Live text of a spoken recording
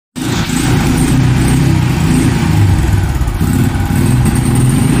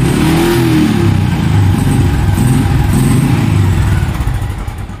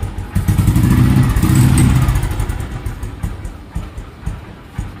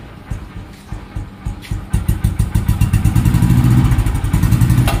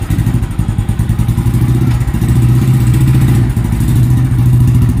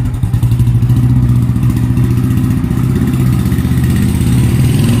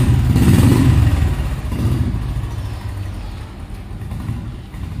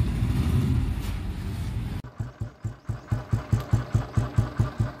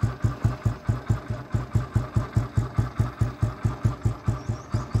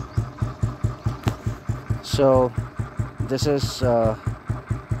So this is now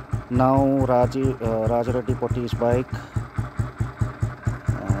Raj Reddy Potty's bike,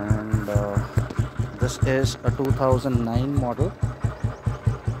 and this is a 2009 model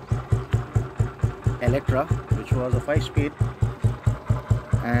Electra, which was a 5-speed,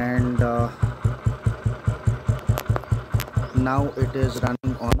 and now it is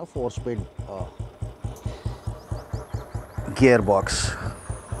running on a 4-speed gearbox.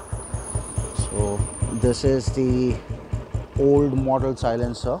 So this is the old model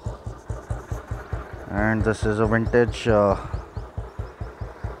silencer, and this is a vintage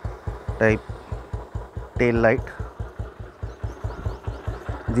type tail light.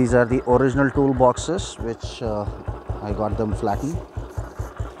 These are the original toolboxes which I got them flattened.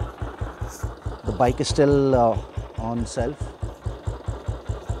 The bike is still on self,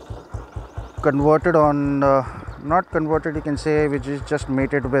 converted on not converted, you can say, which is just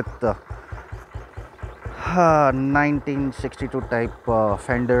mated with 1962 type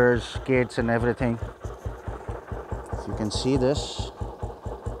fenders, gates and everything. If you can see this,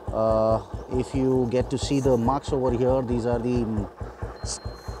 if you get to see the marks over here, these are the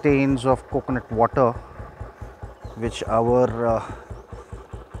stains of coconut water which our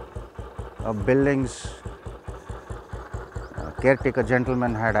buildings caretaker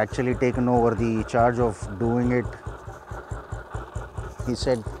gentleman had actually taken over the charge of doing it. He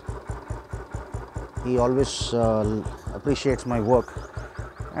said he always appreciates my work,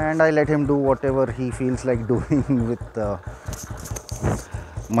 and I let him do whatever he feels like doing with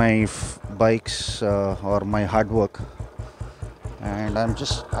my bikes or my hard work. And I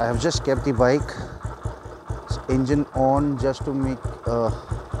have just kept the bike engine on just to make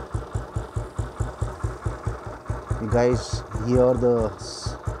you guys hear the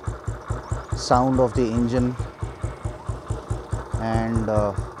sound of the engine. And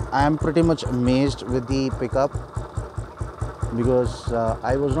I am pretty much amazed with the pickup, because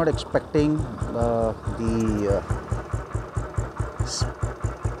I was not expecting the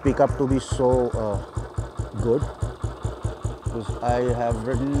pickup to be so good, because I have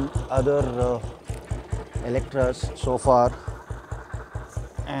ridden other Electras so far,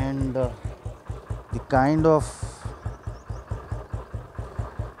 and the kind of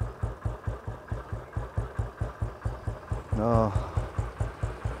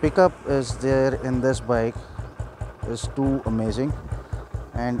pickup is there in this bike is too amazing.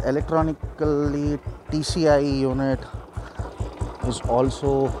 And electronically TCI unit is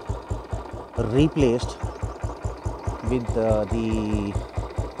also replaced with the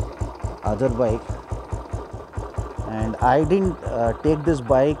other bike. And I didn't take this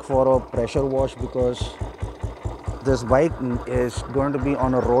bike for a pressure wash, because this bike is going to be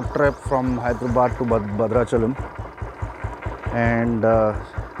on a road trip from Hyderabad to Bhadrachalam. And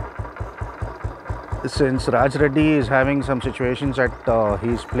since Raj Reddy is having some situations at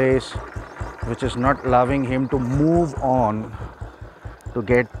his place which is not allowing him to move on to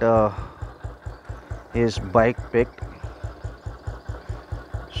get his bike picked,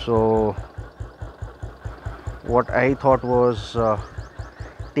 so what I thought was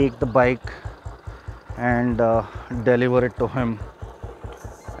take the bike and deliver it to him.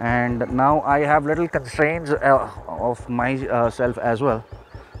 And now I have little constraints of myself as well,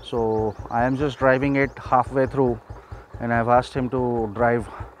 so I am just driving it halfway through, and I've asked him to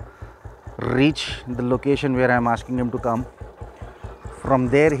reach the location where I'm asking him to come. From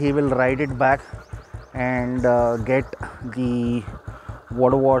there he will ride it back and get the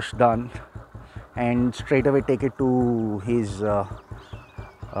water wash done, and straight away take it to his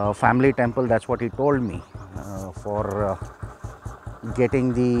family temple. That's what he told me, for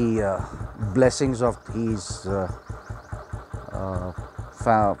getting the blessings of his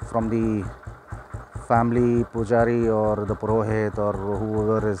from the family pujari or the purohit or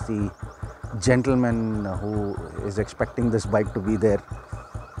whoever is the gentleman who is expecting this bike to be there.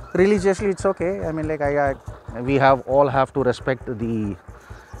 Religiously it's okay, I mean, like we all have to respect the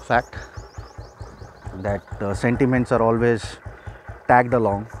fact that sentiments are always tagged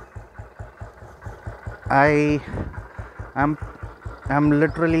along. I'm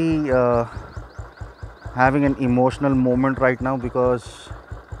literally having an emotional moment right now, because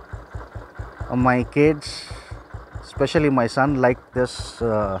my kids, especially my son, like this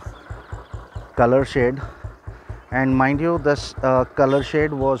color shade. And mind you, this color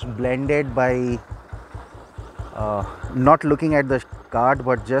shade was blended by not looking at the card,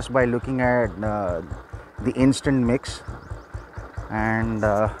 but just by looking at the instant mix. And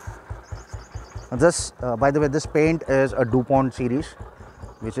this by the way, this paint is a DuPont series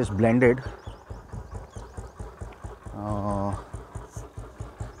which is blended.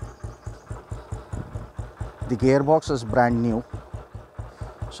 The gearbox is brand new.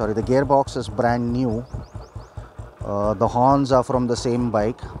 Sorry, the gearbox is brand new. The horns are from the same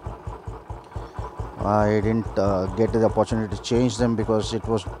bike. I didn't get the opportunity to change them because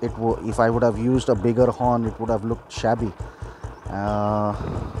if I would have used a bigger horn, it would have looked shabby.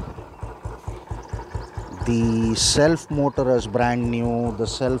 The self motor is brand new. The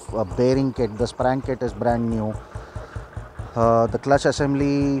self bearing kit, the sprang kit is brand new. The clutch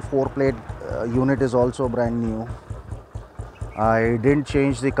assembly 4-plate unit is also brand new. I didn't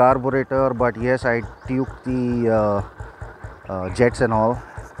change the carburetor, but yes, I tuked the jets and all.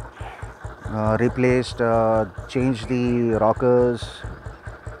 Replaced, changed the rockers,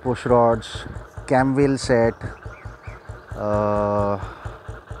 push rods, cam wheel set,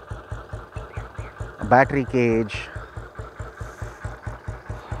 battery cage,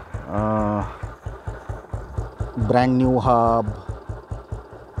 brand new hub,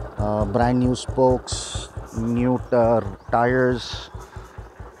 brand new spokes, new tires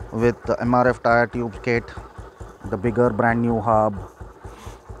with the MRF tire tube kit, the bigger brand new hub,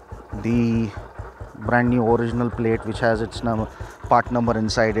 the brand new original plate which has its part number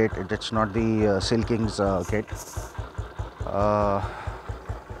inside it. It's not the Silking's kit.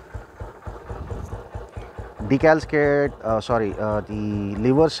 Decals kit, the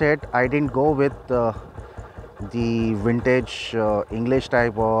lever set. I didn't go with the vintage English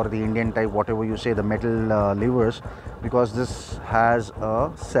type or the Indian type, whatever you say, the metal levers, because this has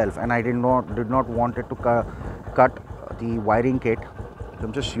a self, and I did not want it to cut the wiring kit.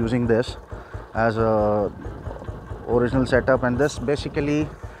 I'm just using this as a original setup, and this basically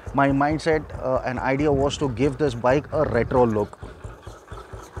my mindset and idea was to give this bike a retro look.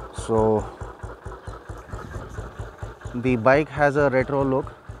 So the bike has a retro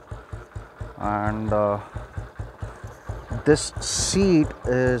look, and this seat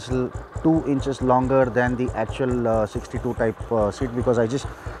is 2 inches longer than the actual 62 type seat, because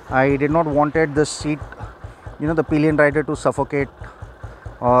I did not wanted this seat, the pillion rider, to suffocate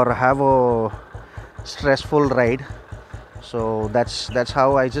or have a stressful ride. So that's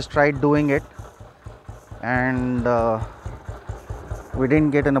how I just tried doing it, and we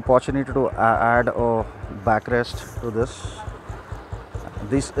didn't get an opportunity to add a backrest to this.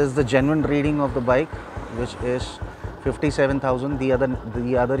 This is the genuine reading of the bike, which is 57,000. The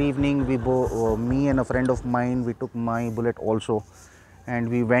other evening, me and a friend of mine, we took my Bullet also, and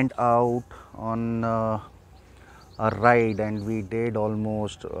we went out on a ride, and we did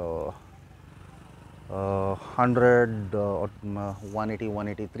almost 100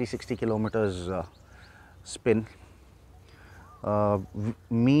 180 360 kilometers spin.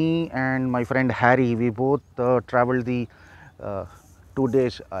 Me and my friend Harry, we both traveled the 2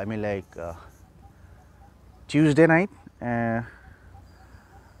 days, Tuesday night and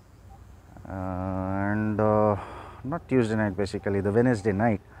not Tuesday night, basically the Wednesday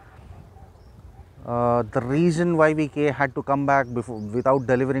night. The reason why we had to come back without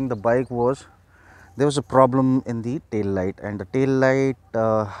delivering the bike was there was a problem in the tail light, and the tail light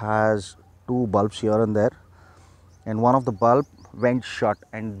has 2 bulbs here and there, and one of the bulb went shut,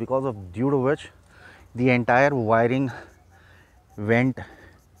 and due to which the entire wiring went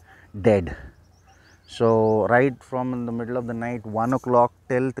dead. So right from in the middle of the night, 1 o'clock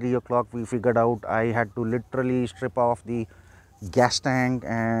till 3 o'clock, we figured out I had to literally strip off the gas tank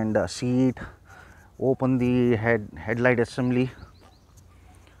and seat, open the headlight assembly,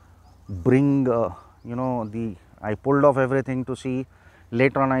 bring I pulled off everything to see.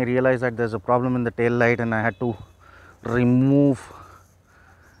 Later on I realized that there's a problem in the tail light, and I had to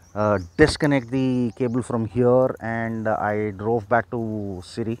disconnect the cable from here, and I drove back to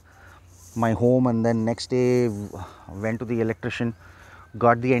city, my home, and then next day went to the electrician,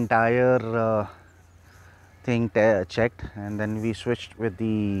 got the entire thing checked, and then we switched with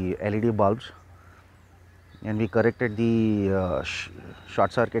the LED bulbs, and we corrected the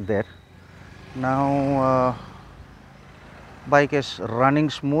short circuit there. Now bike is running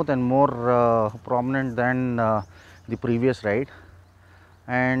smooth and more prominent than the previous ride,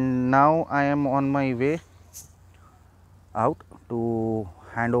 and now I am on my way out to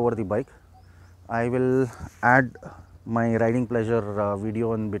hand over the bike. I will add my riding pleasure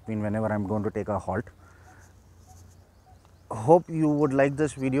video in between whenever I'm going to take a halt. Hope you would like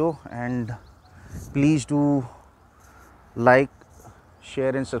this video, and please do like,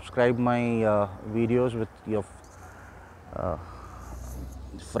 share and subscribe my videos with your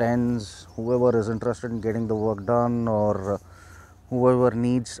friends, whoever is interested in getting the work done, or whoever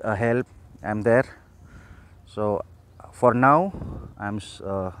needs help. I'm there. So for now I'm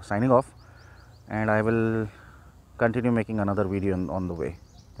signing off, and I will continue making another video on the way.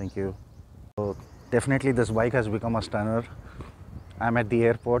 Thank you. So Definitely this bike has become a stunner. I'm at the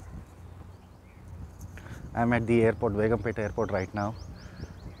airport. Vegampet Airport right now.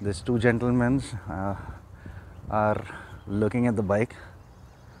 These two gentlemen are looking at the bike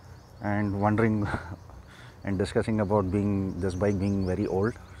and wondering and discussing about this bike being very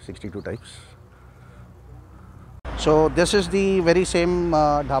old, 62 types. So this is the very same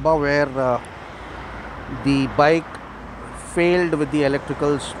dhaba where the bike failed with the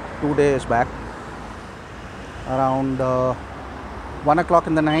electricals 2 days back around 1 o'clock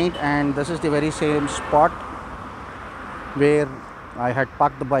in the night, and this is the very same spot where I had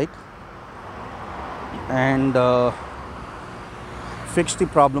parked the bike and fixed the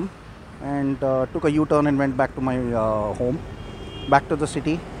problem and took a U-turn and went back to my home, back to the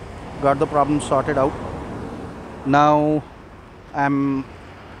city, got the problem sorted out. Now I'm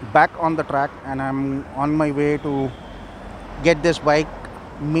back on the track and I'm on my way to get this bike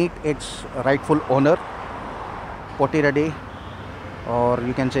meet its rightful owner, Poti Reddy, or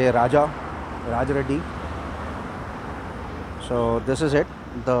you can say Raj Reddy. So this is it.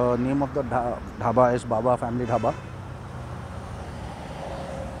 The name of the dhaba is Baba Family Dhaba.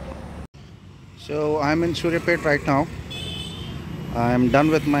 So I'm in Suryapet right now. I'm done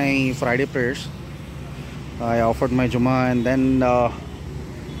with my Friday prayers. I offered my Juma, and then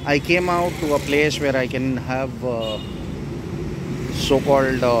I came out to a place where I can have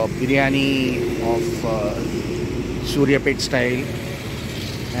so-called biryani of Suryapet style,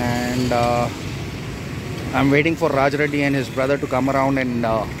 and I'm waiting for Raj Reddy and his brother to come around and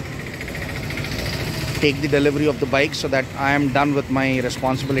take the delivery of the bike so that I am done with my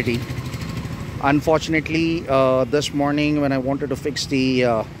responsibility. Unfortunately, this morning when I wanted to fix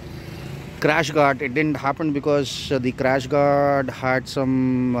the crash guard, it didn't happen because the crash guard had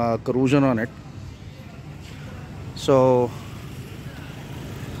some corrosion on it. So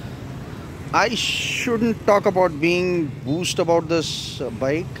I shouldn't talk about being boosted about this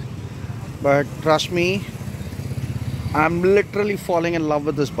bike, but trust me, I'm literally falling in love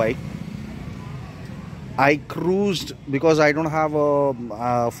with this bike. I cruised because I don't have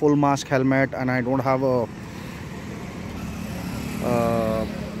a full mask helmet, and I don't have a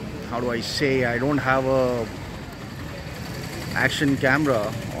I don't have a action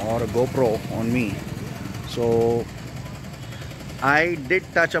camera or a GoPro on me. So I did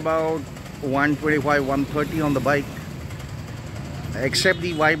touch about 125, 130 on the bike. Except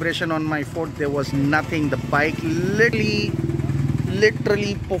the vibration on my foot, there was nothing. The bike literally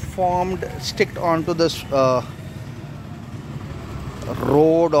performed, sticked onto this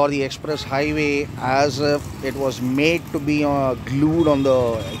road or the express highway as if it was made to be glued on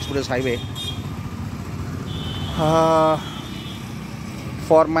the express highway.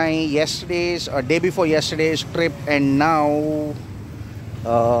 For my day before yesterday's trip, and now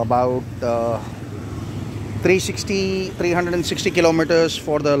about 360 kilometers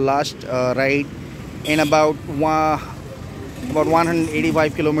for the last ride, in about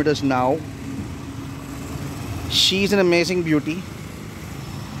 185 kilometers now. She's an amazing beauty.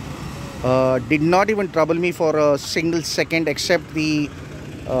 Did not even trouble me for a single second, except the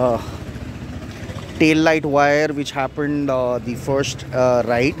tail light wire which happened the first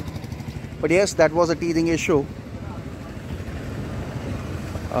ride. But yes, that was a teething issue.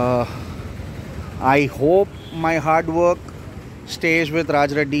 I hope my hard work stays with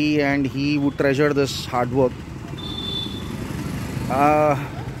Raj Reddy and he would treasure this hard work.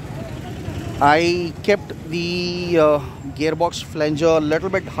 I kept the gearbox flanger a little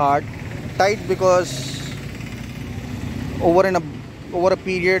bit tight, because over a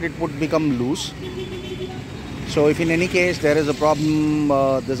period it would become loose. So if in any case there is a problem,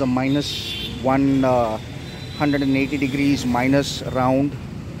 there's a minus 180 degrees minus round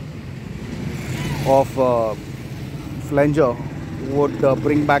of flanger would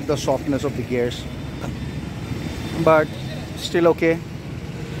bring back the softness of the gears, but still okay.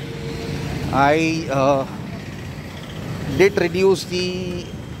 I did reduce the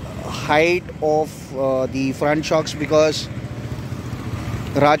height of the front shocks, because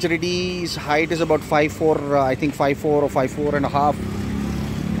Raj Reddy's height is about 5'4", I think 5'4" or 5'4 and a half,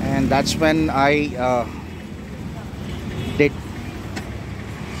 and that's when I did.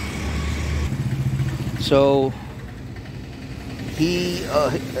 So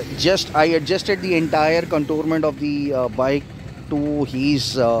I adjusted the entire contourment of the bike to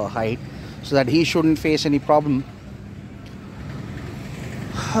his height, so that he shouldn't face any problem.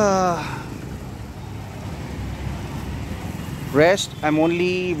 Rest, I'm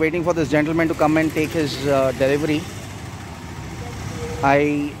only waiting for this gentleman to come and take his delivery.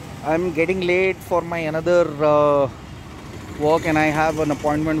 I'm getting late for my another work, and I have an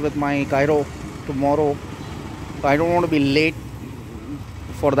appointment with my chiro tomorrow. I don't want to be late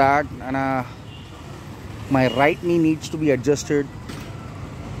for that, and my right knee needs to be adjusted.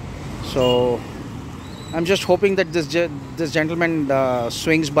 So I'm just hoping that this gentleman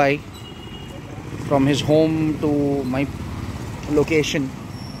swings by from his home to my location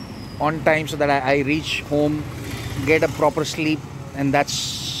on time, so that I reach home, get a proper sleep, and that's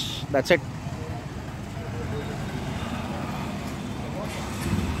it.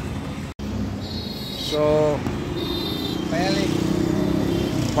 So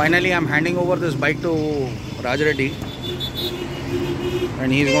finally I'm handing over this bike to Raj Reddy, and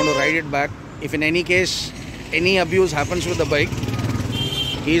he's going to ride it back. If in any case any abuse happens with the bike,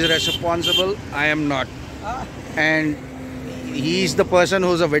 he's responsible, I am not. And he's the person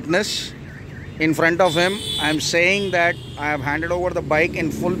who's a witness. In front of him, I'm saying that I have handed over the bike in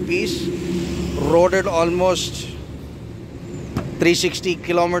full piece, rode it almost 360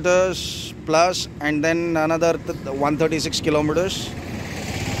 kilometers plus, and then another 136 kilometers.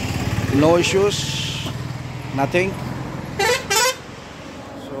 No issues, nothing.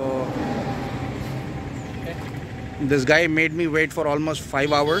 So this guy made me wait for almost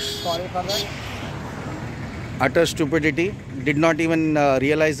 5 hours. Sorry for that. Utter stupidity. Did not even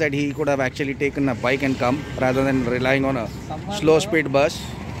realize that he could have actually taken a bike and come rather than relying on a slow speed bus.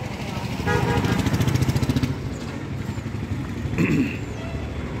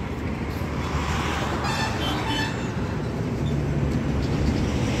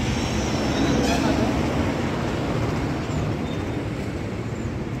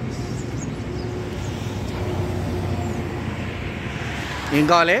 ఏం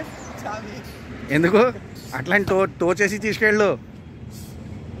కావాలి ఎందుకు అట్లాంటి తోచేసి తీసుకెళ్ళు.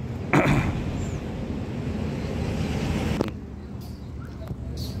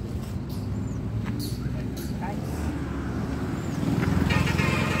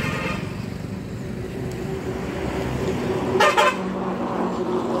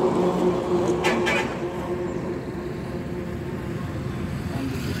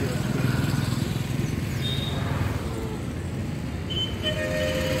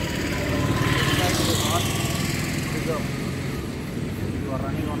 You are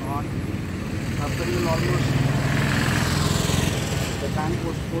running on hot. After you almost, the tank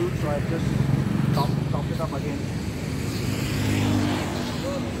was full, so I just topped it up again.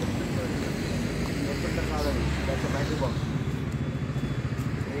 That's a battery box.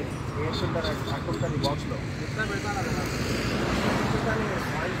 Air filter at the box lo.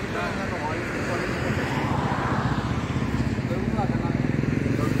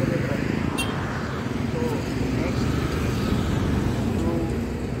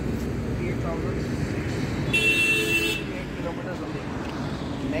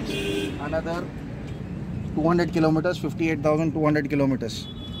 Next, another 200 kilometers, 58,200 kilometers.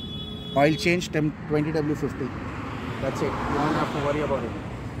 Oil change 20 W50. That's it. You won't have to worry about it.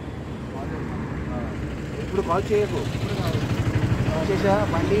 ఇప్పుడు call చేయకు వచ్చేసా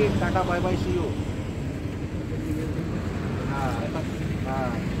బండి tata bye bye see you.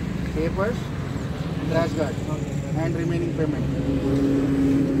 Papers, crash gourd and remaining payment.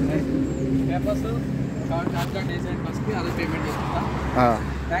 Papers crash gourd decent బస్కి అదే payment చేస్తా.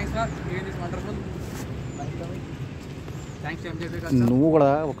 Thanks for giving this wonderful. Thanks MJP గారు. నువ్వు కూడా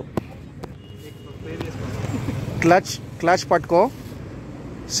ఒక క్లచ్ పట్టుకో,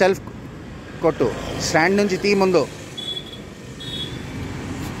 సెల్ఫ్ కొట్టు, స్టాండ్ నుంచి తీ ముందు.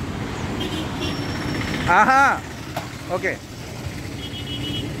 ఆహా ఓకే.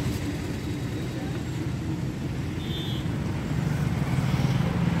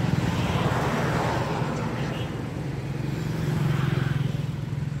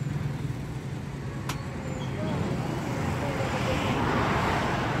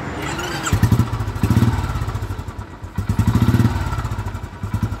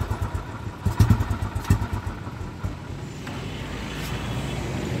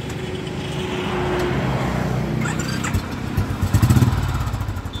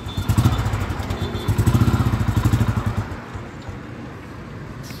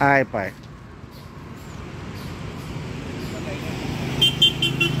 అయిపోయి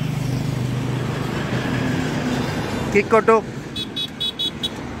కిక్ కొట్టు.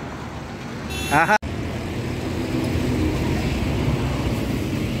 ఆహా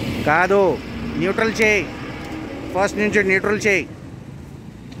కాదు, న్యూట్రల్ చేయి. ఫస్ట్ నుంచి న్యూట్రల్ చేయి.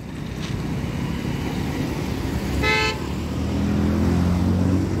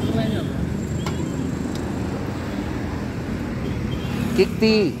 కిక్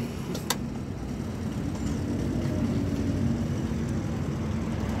తీ.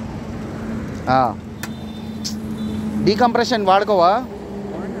 డీకంప్రెషన్ వాడుకోవా?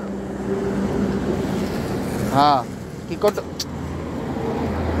 కిక్కొట్టు.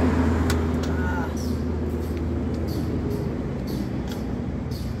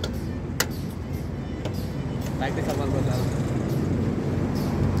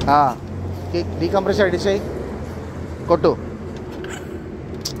 కిక్ డీకంప్రెసర్ ఇటు చేయి, కొట్టు.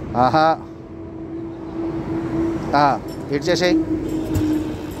 ఆహా, ఇటు చేసేయి.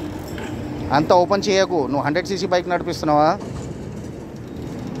 అంతా ఓపెన్ చేయకు. నువ్వు 100cc బైక్ నడిపిస్తున్నావా?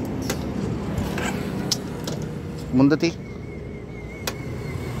 ముందుతి.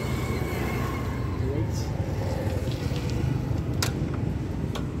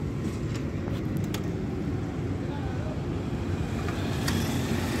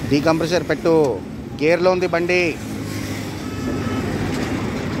 డీకంప్రెసర్ పెట్టు. గేర్లో ఉంది బండి.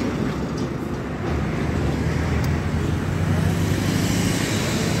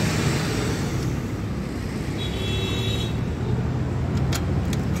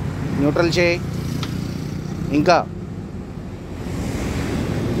 న్యూట్రల్ చేయి. ఇంకా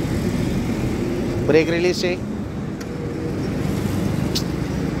బ్రేక్ రిలీజ్ చేయి.